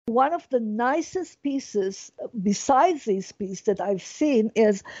One of the nicest pieces, besides this piece that I've seen,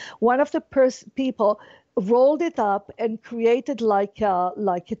 is one of the people rolled it up and created like a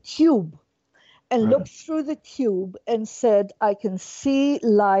tube and looked through the tube and said, I can see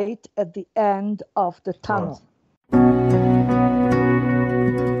light at the end of the tunnel.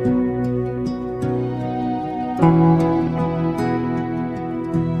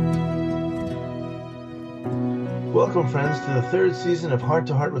 Welcome, friends, to the third season of Heart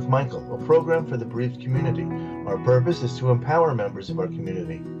to Heart with Michael, a program for the bereaved community. Our purpose is to empower members of our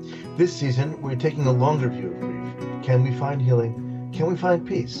community. This season, we're taking a longer view of grief. Can we find healing? Can we find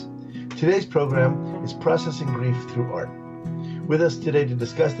peace? Today's program is Processing Grief Through Art. With us today to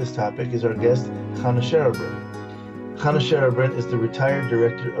discuss this topic is our guest, Chana Sherebrin. Chana Sherebrin is the retired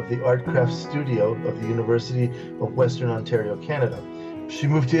director of the Art Craft Studio of the University of Western Ontario, Canada. She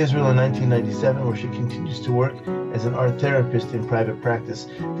moved to Israel in 1997, where she continues to work as an art therapist in private practice,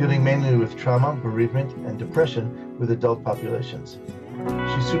 dealing mainly with trauma, bereavement, and depression with adult populations.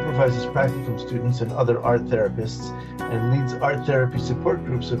 She supervises practicum students and other art therapists and leads art therapy support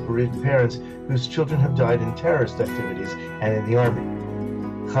groups of bereaved parents whose children have died in terrorist activities and in the army.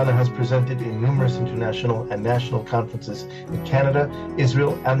 Chana has presented in numerous international and national conferences in Canada,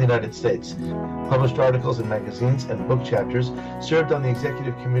 Israel, and the United States, published articles in magazines and book chapters, served on the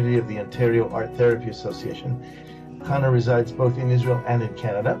executive committee of the Ontario Art Therapy Association. Chana resides both in Israel and in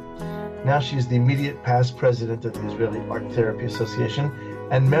Canada. Now she is the immediate past president of the Israeli Art Therapy Association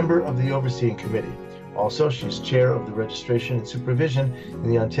and member of the overseeing committee. Also, she's chair of the registration and supervision in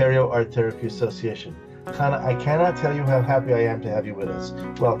the Ontario Art Therapy Association. Chana, I cannot tell you how happy I am to have you with us.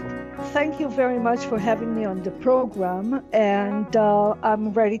 Welcome. Thank you very much for having me on the program, and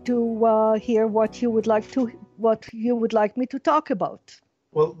I'm ready to hear what you would like me to talk about.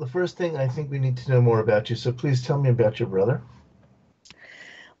 Well, the first thing, I think we need to know more about you, so please tell me about your brother.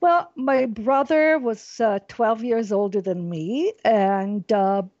 Well, my brother was 12 years older than me, and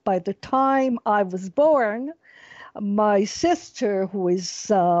by the time I was born, my sister, who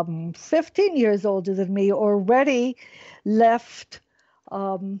is 15 years older than me, already left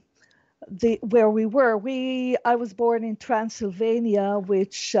where we were. I was born in Transylvania,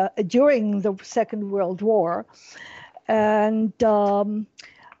 which during the Second World War, and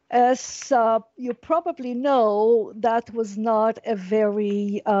as you probably know, that was not a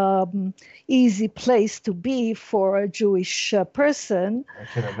very easy place to be for a Jewish person. I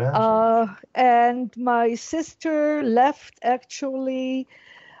can imagine. And my sister left actually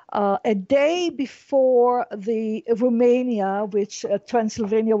a day before the Romania, which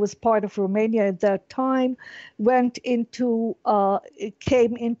Transylvania was part of Romania at that time,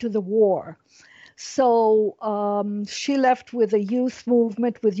 came into the war. So she left with a youth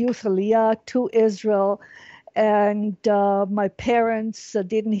movement, with Youth Aliyah, to Israel, and my parents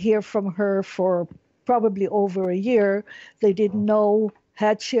didn't hear from her for probably over a year. They didn't know,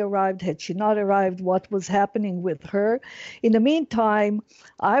 had she arrived, had she not arrived, what was happening with her. In the meantime,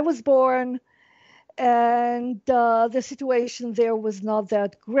 I was born, and the situation there was not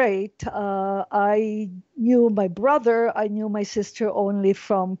that great. I knew my brother, I knew my sister only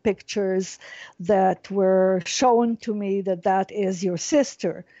from pictures that were shown to me that is your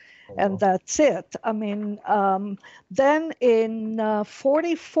sister. And that's it. I mean, then in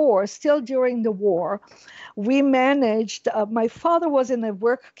 1944, still during the war, we managed, my father was in a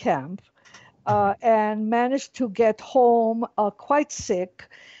work camp and managed to get home quite sick.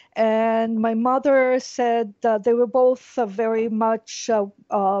 And my mother said they were both very much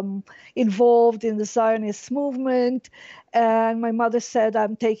involved in the Zionist movement. And my mother said,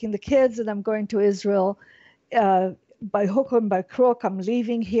 I'm taking the kids and I'm going to Israel by hook or by crook. I'm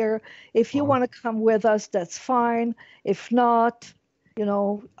leaving here. If you want to come with us, that's fine. If not,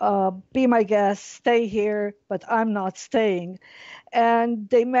 be my guest, stay here, but I'm not staying. And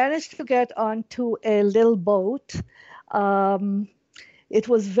they managed to get onto a little boat. It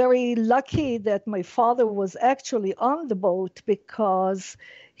was very lucky that my father was actually on the boat because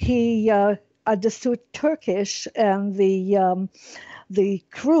he understood Turkish, and the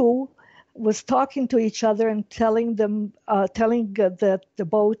crew was talking to each other and telling that the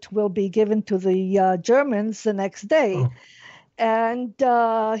boat will be given to the Germans the next day. And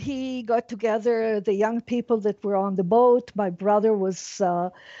he got together the young people that were on the boat. My brother was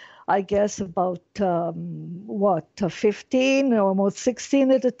I guess about 15 or almost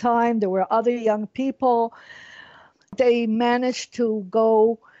 16 at the time. There were other young people. They managed to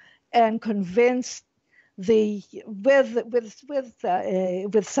go and convince with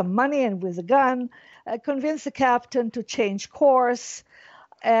some money and with a gun, convince the captain to change course,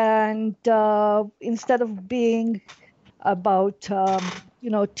 and instead of being about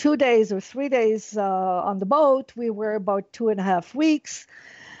 2 days or 3 days on the boat. We were about 2.5 weeks.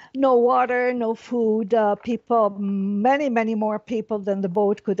 No water, no food. People, many more people than the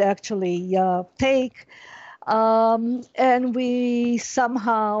boat could actually take. And we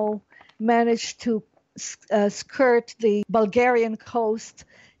somehow managed to skirt the Bulgarian coast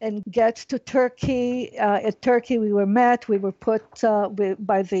and get to Turkey. At Turkey, we were put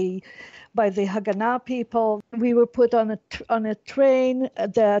by the Haganah people. We were put on a train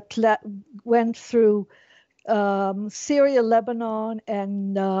that went through Syria, Lebanon,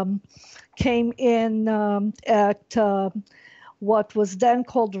 and came in at what was then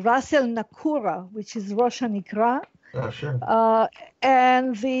called Ras El Nakura, which is Rosh Hanikra. Oh, sure.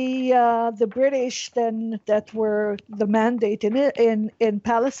 And the British then, that were the mandate in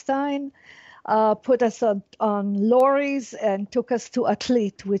Palestine, put us on lorries and took us to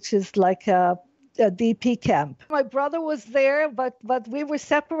Atlit, which is like a DP camp. My brother was there, but we were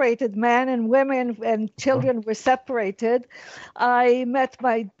separated. Men and women and children were separated. I met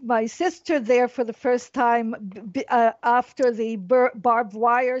my sister there for the first time after the barbed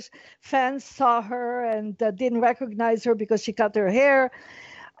wires fence saw her and didn't recognize her because she cut her hair.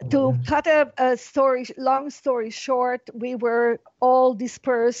 To cut a long story short, we were all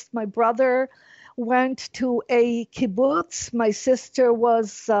dispersed. My brother went to a kibbutz. My sister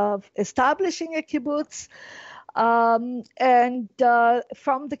was establishing a kibbutz. And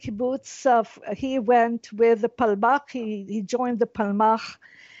from the kibbutz, he went with the Palmach. He joined the Palmach,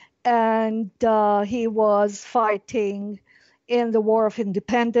 and he was fighting in the War of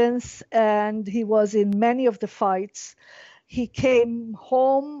Independence, and he was in many of the fights. He came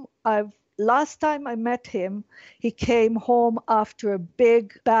home. Last time I met him, he came home after a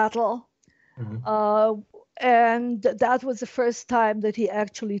big battle. And that was the first time that he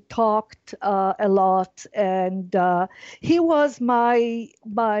actually talked a lot. And he was my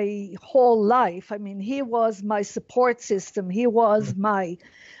whole life. I mean, he was my support system. He was my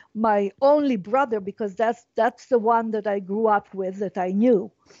only brother, because that's the one that I grew up with, that I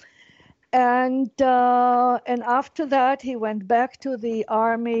knew. And after that, he went back to the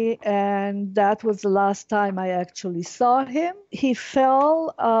army, and that was the last time I actually saw him. He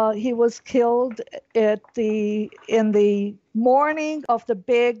fell. He was killed in the morning of the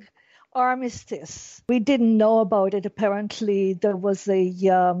big armistice. We didn't know about it. Apparently, there was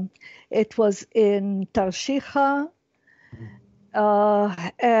it was in Tarshiha.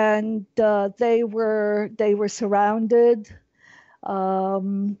 And they were surrounded.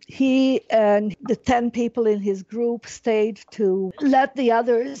 He and the 10 people in his group stayed to let the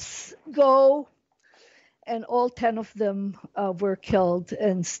others go, and all 10 of them were killed,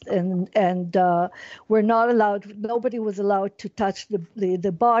 and were not allowed. Nobody was allowed to touch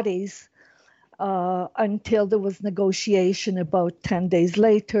the bodies until there was negotiation. About 10 days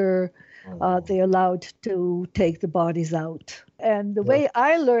later, they allowed to take the bodies out. And the way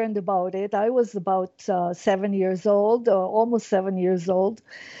I learned about it, I was about 7 years old, almost 7 years old.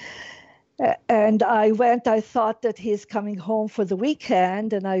 And I thought that he's coming home for the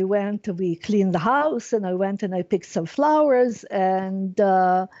weekend. And we cleaned the house, and I went and I picked some flowers, and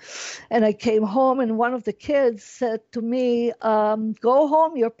I came home, and one of the kids said to me, go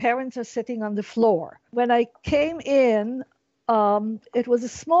home, your parents are sitting on the floor. When I came in, it was a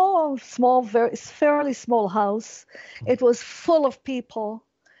fairly small house. It was full of people.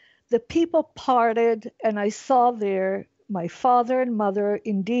 The people parted, and I saw there my father and mother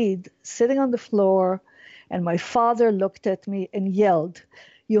indeed sitting on the floor, and my father looked at me and yelled,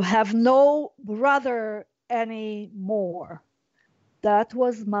 "You have no brother anymore." That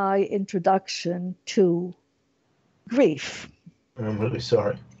was my introduction to grief. I'm really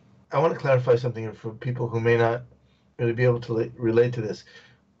sorry. I want to clarify something for people who may not really be able to relate to this.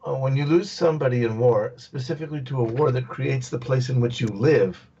 When you lose somebody in war, specifically to a war that creates the place in which you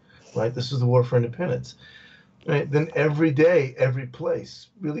live, right? This is the War for Independence. Right? Then every day, every place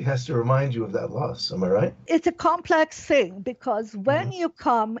really has to remind you of that loss. Am I right? It's a complex thing, because when you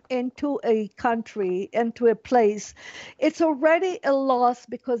come into a country, into a place, it's already a loss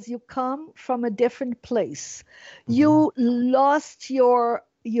because you come from a different place. You lost your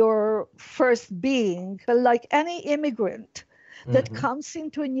first being. Like any immigrant that comes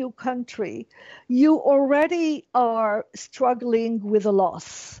into a new country, you already are struggling with a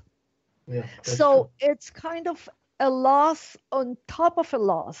loss. Yeah, so it's kind of a loss on top of a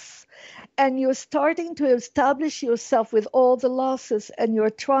loss, and you're starting to establish yourself with all the losses, and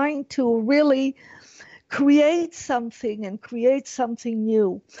you're trying to really create something and create something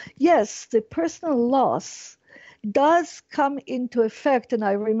new. Yes, the personal loss does come into effect, and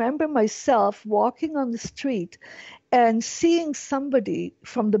I remember myself walking on the street, and seeing somebody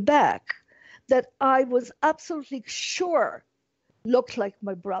from the back that I was absolutely sure looked like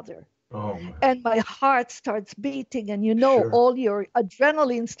my brother. Oh, And my heart starts beating, and sure. all your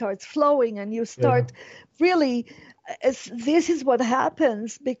adrenaline starts flowing, and you start really, this is what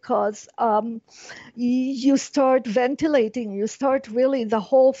happens because you start ventilating, you start really the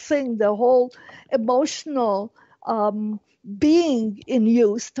whole thing, the whole emotional being in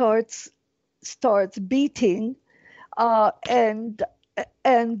you starts beating, and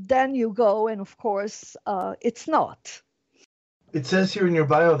then you go, and of course it's not. It says here in your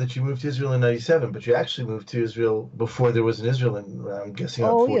bio that you moved to Israel in 97, but you actually moved to Israel before there was an Israel in, I'm guessing,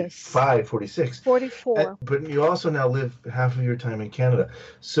 on 45, yes. 46. 44. But you also now live half of your time in Canada.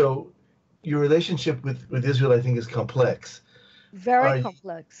 So your relationship with Israel, I think, is complex. Very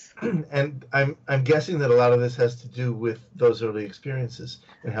complex. And I'm guessing that a lot of this has to do with those early experiences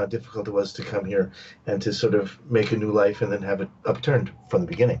and how difficult it was to come here and to sort of make a new life and then have it upturned from the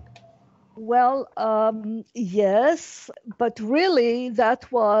beginning. Well, yes, but really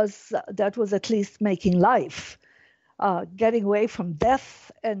that was at least making life, getting away from death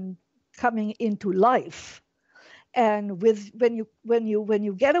and coming into life. And when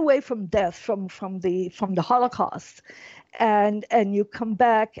you get away from death, from the Holocaust, and you come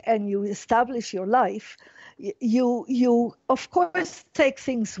back and you establish your life, you of course take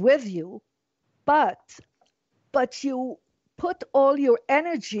things with you, but you put all your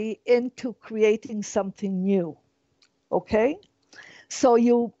energy into creating something new. Okay? So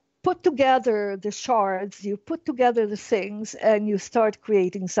you put together the shards, you put together the things, and you start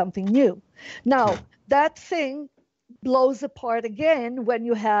creating something new. Now, that thing blows apart again when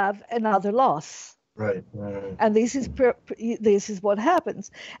you have another loss. Right. And this is what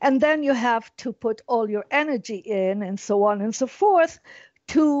happens. And then you have to put all your energy in, and so on and so forth,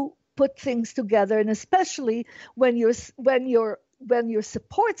 to put things together. And especially when your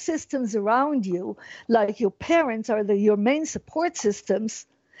support systems around you, like your parents are your main support systems,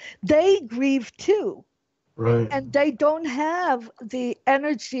 they grieve too. Right. And they don't have the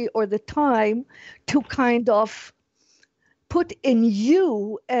energy or the time to kind of put in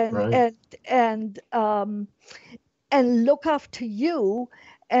you and look after you.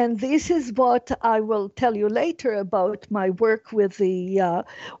 And this is what I will tell you later about my work with the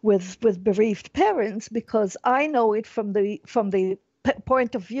with bereaved parents, because I know it from the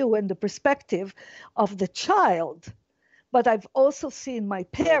point of view and the perspective of the child, but I've also seen my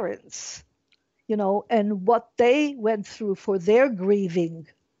parents, and what they went through for their grieving.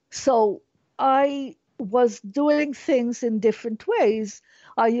 So I was doing things in different ways.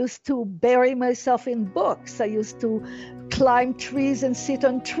 I used to bury myself in books. I used to climb trees and sit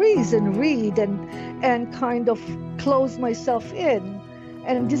on trees and read and kind of close myself in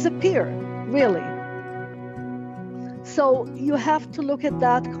and disappear, really. So you have to look at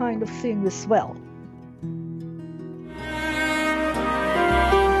that kind of thing as well.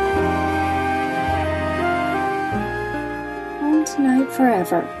 Home Tonight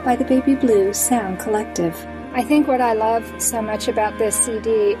Forever by the Baby Blue Sound Collective. I think what I love so much about this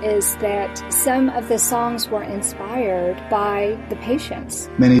CD is that some of the songs were inspired by the patients.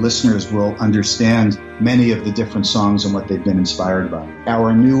 Many listeners will understand many of the different songs and what they've been inspired by.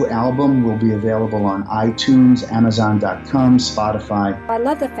 Our new album will be available on iTunes, Amazon.com, Spotify. I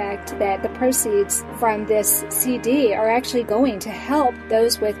love the fact that the proceeds from this CD are actually going to help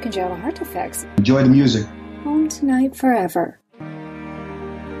those with congenital heart defects. Enjoy the music. Home Tonight Forever.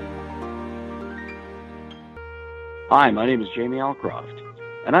 Hi, my name is Jamie Alcroft,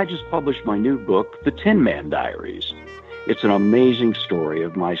 and I just published my new book, The Tin Man Diaries. It's an amazing story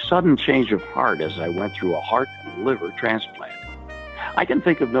of my sudden change of heart as I went through a heart and liver transplant. I can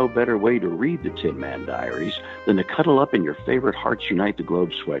think of no better way to read The Tin Man Diaries than to cuddle up in your favorite Hearts Unite the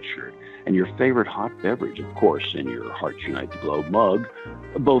Globe sweatshirt and your favorite hot beverage, of course, in your Hearts Unite the Globe mug,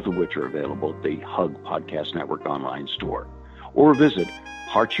 both of which are available at the Hug Podcast Network online store, or visit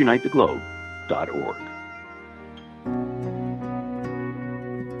heartsunitetheglobe.org.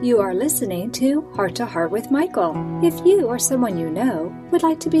 You are listening to Heart to Heart with Michael. If you or someone you know would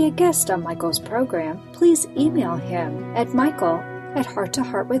like to be a guest on Michael's program, please email him at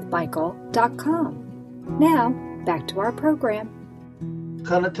michael@hearttoheartwithmichael.com. Now, back to our program.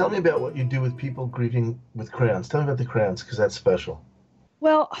 Chana, tell me about what you do with people grieving with crayons. Tell me about the crayons, because that's special.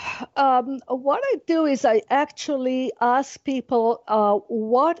 Well, what I do is I actually ask people,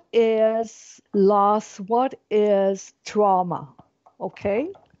 what is loss? What is trauma?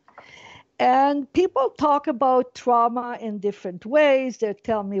 Okay? And people talk about trauma in different ways. They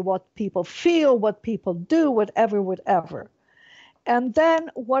tell me what people feel, what people do, whatever. And then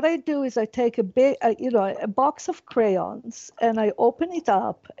what I do is I take a big, a box of crayons, and I open it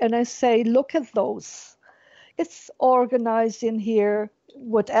up and I say, look at those. It's organized in here,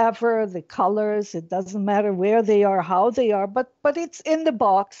 whatever the colors, it doesn't matter where they are, how they are, but it's in the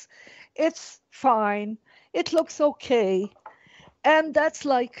box. It's fine. It looks okay. And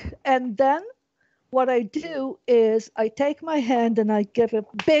and then what I do is I take my hand and I give a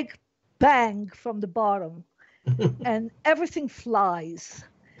big bang from the bottom and everything flies.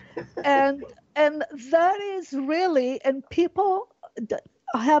 And that is really, and people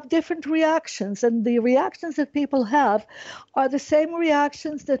have different reactions, and the reactions that people have are the same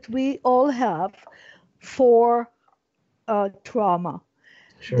reactions that we all have for trauma.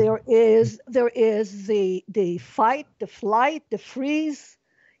 Sure. There is the fight, the flight, the freeze.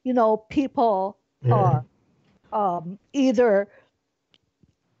 People are either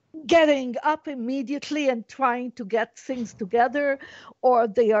getting up immediately and trying to get things together, or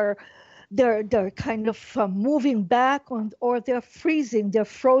they're kind of moving back, or they're freezing, they're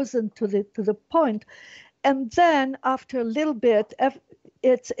frozen to the point. And then after a little bit,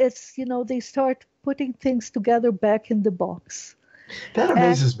 it's they start putting things together back in the box. That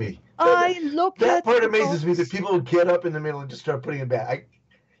amazes me. That part amazes me, that people get up in the middle and just start putting it back.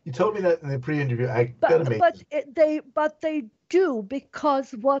 You told me that in the pre-interview. That amazes me. But they do,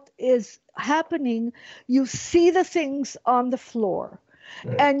 because what is happening, you see the things on the floor.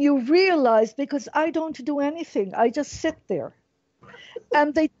 Right. And you realize, because I don't do anything, I just sit there.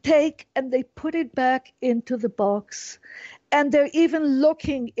 And they take and they put it back into the box. And they're even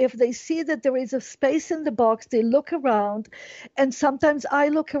looking, if they see that there is a space in the box, they look around. And sometimes I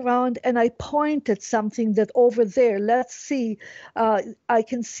look around and I point at something that over there, let's see, I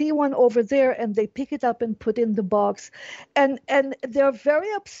can see one over there, and they pick it up and put in the box. And they're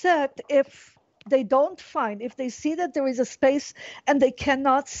very upset if they don't find, if they see that there is a space and they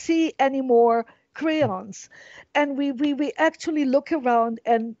cannot see any more crayons. And we actually look around,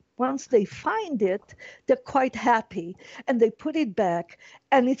 and once they find it, they're quite happy, and they put it back,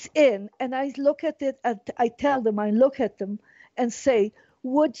 and it's in. And I look at it, and I look at them and say,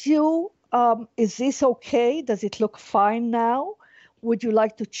 would you, is this okay? Does it look fine now? Would you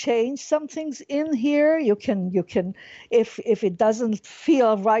like to change some things in here? You can, if it doesn't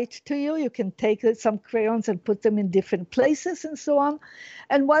feel right to you, you can take some crayons and put them in different places and so on.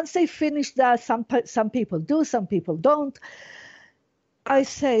 And once they finish that, some people do, some people don't. I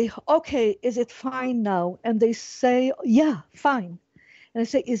say, okay, is it fine now? And they say, yeah, fine. And I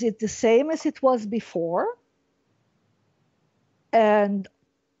say, is it the same as it was before? And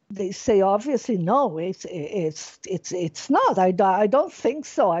they say, obviously, no, it's not. I don't think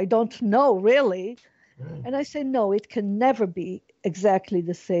so. I don't know, really. Right. And I say, no, it can never be exactly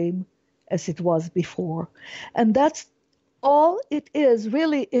the same as it was before. And that's all it is.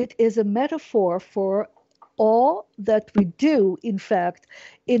 Really, it is a metaphor for all that we do, in fact,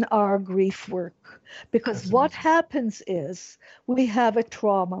 in our grief work. Because what happens is we have a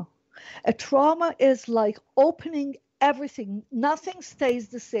trauma. A trauma is like opening everything. Nothing stays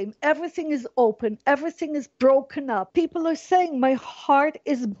the same. Everything is open. Everything is broken up. People are saying, my heart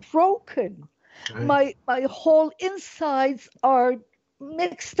is broken. Right. My whole insides are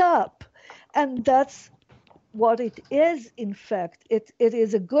mixed up. And that's what it is, in fact. It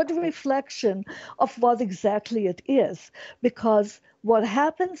is a good reflection of what exactly it is. Because what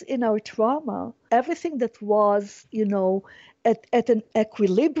happens in our trauma, everything that was, at an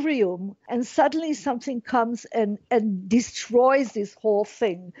equilibrium, and suddenly something comes and destroys this whole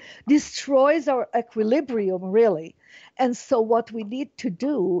thing, destroys our equilibrium, really. And so what we need to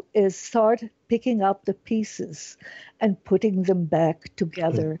do is start picking up the pieces and putting them back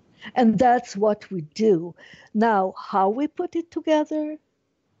together. And that's what we do. Now, how we put it together,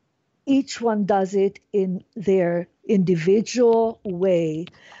 each one does it in their individual way.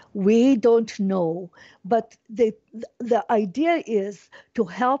 We don't know, but the idea is to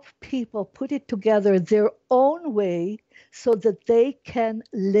help people put it together their own way so that they can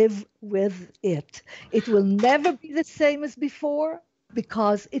live with it. It will never be the same as before,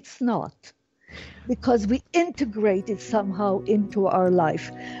 because it's not. Because we integrate it somehow into our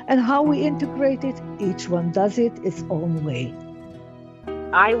life. And how we integrate it, each one does it its own way.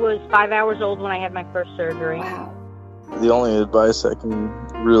 I was 5 hours old when I had my first surgery. Wow. The only advice I can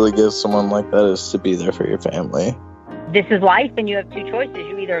really give someone like that is to be there for your family. This is life, and you have two choices.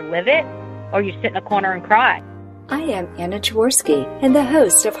 You either live it, or you sit in a corner and cry. I am Anna Jaworski, and the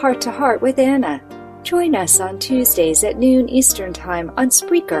host of Heart to Heart with Anna. Join us on Tuesdays at noon Eastern Time on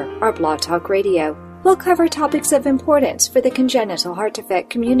Spreaker or Blog Talk Radio. We'll cover topics of importance for the congenital heart defect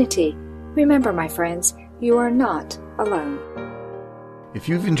community. Remember, my friends, you are not alone. If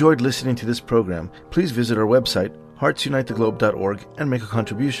you've enjoyed listening to this program, please visit our website, heartsunitetheglobe.org, and make a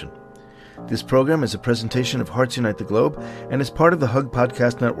contribution. This program is a presentation of Hearts Unite the Globe and is part of the Hug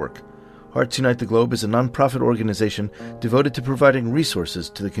Podcast Network. Hearts Unite the Globe is a nonprofit organization devoted to providing resources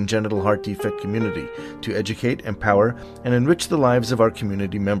to the congenital heart defect community to educate, empower, and enrich the lives of our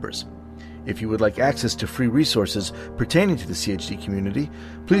community members. If you would like access to free resources pertaining to the CHD community,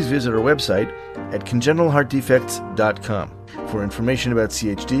 please visit our website at congenitalheartdefects.com for information about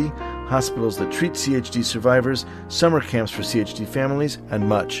CHD, hospitals that treat CHD survivors, summer camps for CHD families, and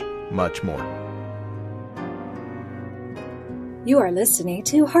much, much more. You are listening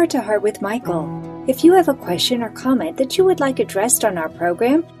to Heart to Heart with Michael. If you have a question or comment that you would like addressed on our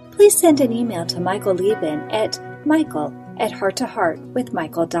program, please send an email to Michael Lieben at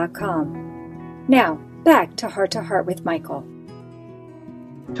michael@hearttoheartwithmichael.com. Now, back to Heart with Michael.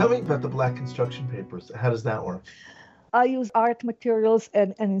 Tell me about the black construction papers. How does that work? I use art materials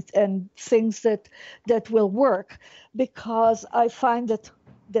and things that will work, because I find that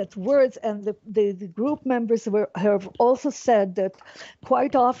words, and the group members have also said that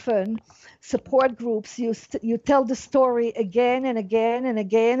quite often support groups, you tell the story again and again and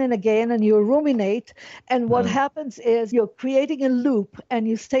again and again, and you ruminate, and what happens is you're creating a loop, and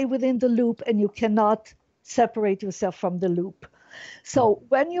you stay within the loop, and you cannot separate yourself from the loop. So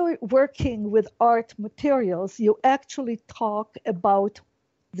when you're working with art materials, you actually talk about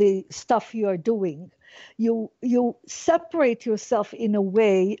the stuff you are doing. You separate yourself in a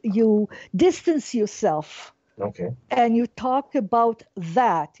way, you distance yourself. Okay. And you talk about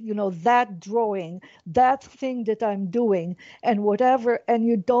that, that drawing, that thing that I'm doing, and whatever, and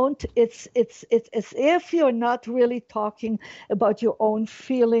you don't, it's as if you're not really talking about your own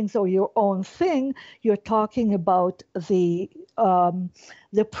feelings or your own thing, you're talking about the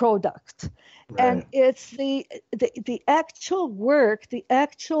product. Right. And it's the actual work, the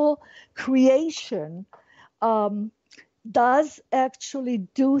actual creation, does actually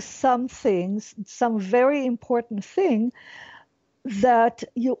do some things, some very important thing, that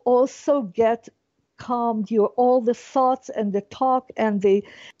you also get calmed. All the thoughts and the talk and the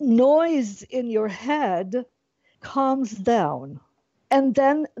noise in your head calms down. And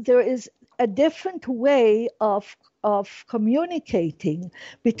then there is a different way of communicating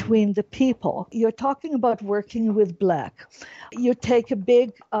between the people. You're talking about working with black. You take a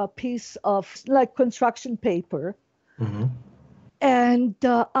big piece of like construction paper, and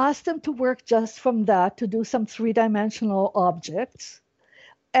ask them to work just from that, to do some three-dimensional objects,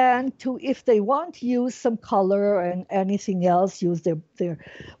 and to, if they want, use some color and anything else, use their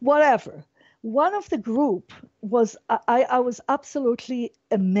whatever. One of the group was, I was absolutely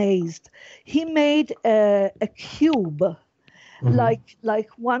amazed. He made a cube, like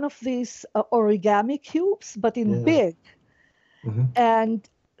one of these origami cubes, but in big, and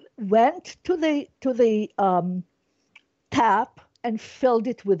went to the tap and filled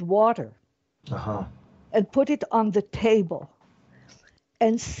it with water, and put it on the table,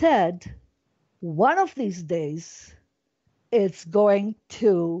 and said, one of these days, it's going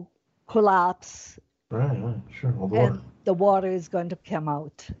to collapse. Right, sure. And the water is going to come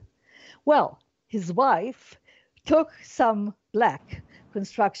out. Well, his wife took some black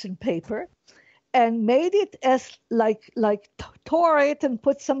construction paper and made it as tore it and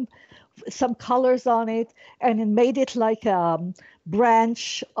put some colors on it, and it made it like a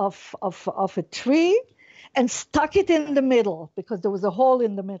branch of a tree, and stuck it in the middle, because there was a hole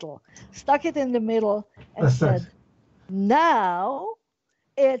in the middle. Stuck it in the middle and said, now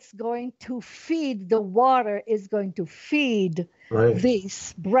it's going to feed, the water is going to feed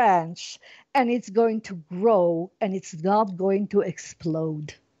this branch, and it's going to grow, and it's not going to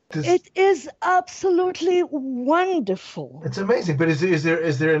explode. It is absolutely wonderful. It's amazing. But is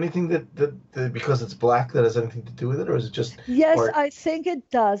there anything that because it's black, that has anything to do with it, or is it just? Yes, I think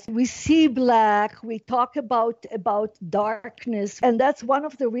it does. We see black. We talk about darkness, and that's one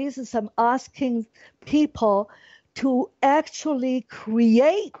of the reasons I'm asking people to actually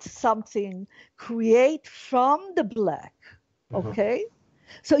create something, create from the black. Okay.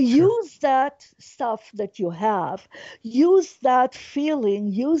 So use that stuff that you have, use that feeling,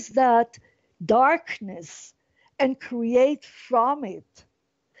 use that darkness, and create from it.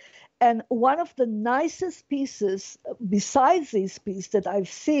 And one of the nicest pieces, besides this piece that I've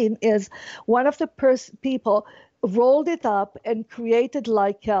seen, is one of the people rolled it up and created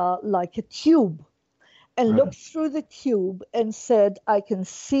like a tube, and looked through the tube and said, I can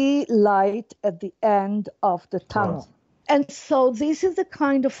see light at the end of the tunnel. And so these are the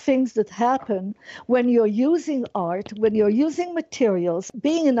kind of things that happen when you're using art, when you're using materials.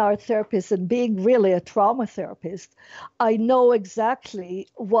 Being an art therapist and being really a trauma therapist, I know exactly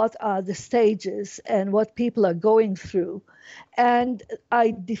what are the stages and what people are going through. And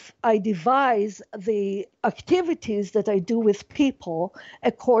I devise the activities that I do with people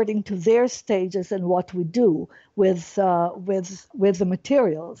according to their stages and what we do with the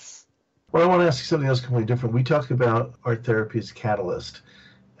materials. Well, I want to ask you something else completely different. We talked about art therapy as catalyst,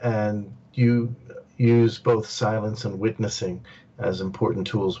 and you use both silence and witnessing as important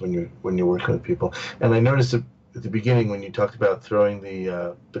tools when you're working with people. And I noticed at the beginning when you talked about throwing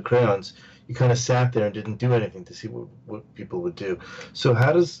the crayons, you kind of sat there and didn't do anything to see what people would do. So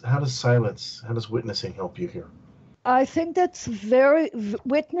how does silence, how does witnessing help you here? I think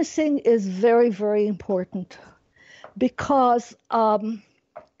witnessing is very, very important, because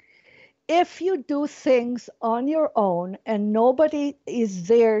if you do things on your own and nobody is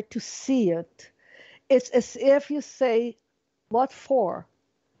there to see it, it's as if you say, what for?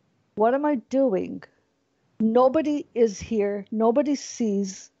 What am I doing? Nobody is here. Nobody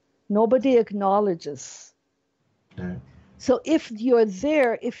sees. Nobody acknowledges. Yeah. So if you're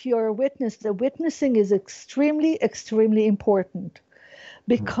there, if you're a witness, the witnessing is extremely, extremely important,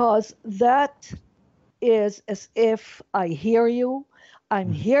 because that is as if I hear you.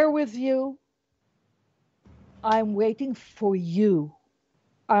 I'm here with you. I'm waiting for you.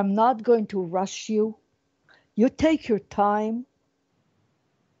 I'm not going to rush you. You take your time.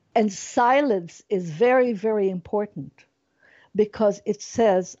 And silence is very, very important, because it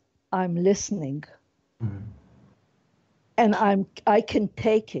says, I'm listening. And I can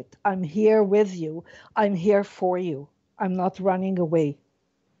take it. I'm here with you. I'm here for you. I'm not running away.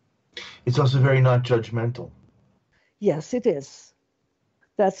 It's also very not judgmental. Yes, it is.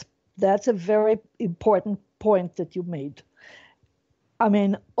 That's a very important point that you made. I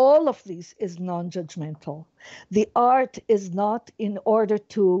mean, all of this is non-judgmental. The art is not in order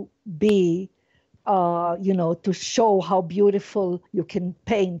to be, to show how beautiful you can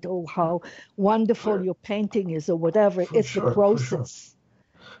paint or how wonderful your painting is or whatever. It's the process.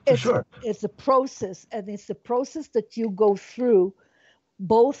 It's the process, and it's the process that you go through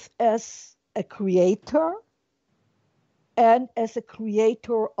both as a creator and as a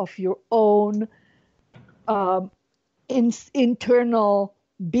creator of your own internal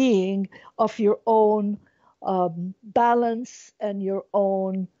being, of your own balance and your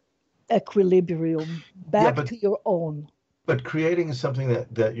own equilibrium, to your own. But creating is something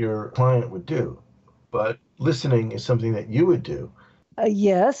that your client would do, but listening is something that you would do.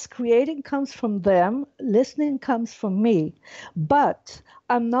 Yes, creating comes from them, listening comes from me, but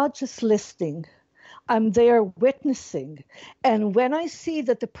I'm not just listening. I'm there witnessing. And when I see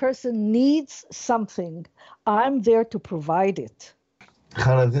that the person needs something, I'm there to provide it.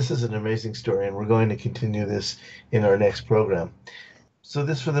 Chana, this is an amazing story, and we're going to continue this in our next program. So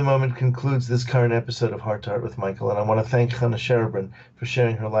this, for the moment, concludes this current episode of Heart to Heart with Michael, and I want to thank Chana Sherebrin for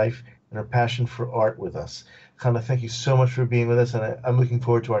sharing her life and her passion for art with us. Chana, thank you so much for being with us, and I'm looking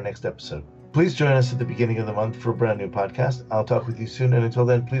forward to our next episode. Please join us at the beginning of the month for a brand new podcast. I'll talk with you soon, and until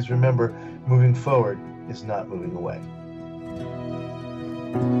then, please remember, moving forward is not moving away.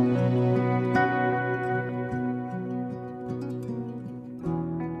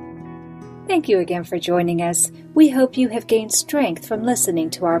 Thank you again for joining us. We hope you have gained strength from listening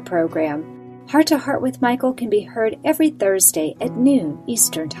to our program. Heart to Heart with Michael can be heard every Thursday at noon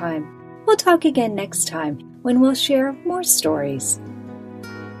Eastern Time. We'll talk again next time when we'll share more stories.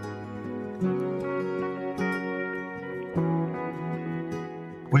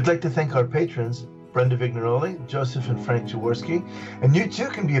 We'd like to thank our patrons, Brenda Vignaroli, Joseph and Frank Jaworski, and you too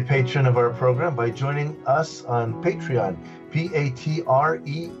can be a patron of our program by joining us on Patreon,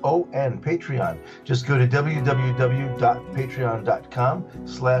 Patreon, Patreon. Just go to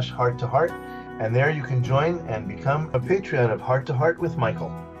www.patreon.com/heart-to-heart, and there you can join and become a Patreon of Heart to Heart with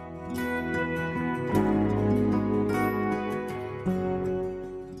Michael.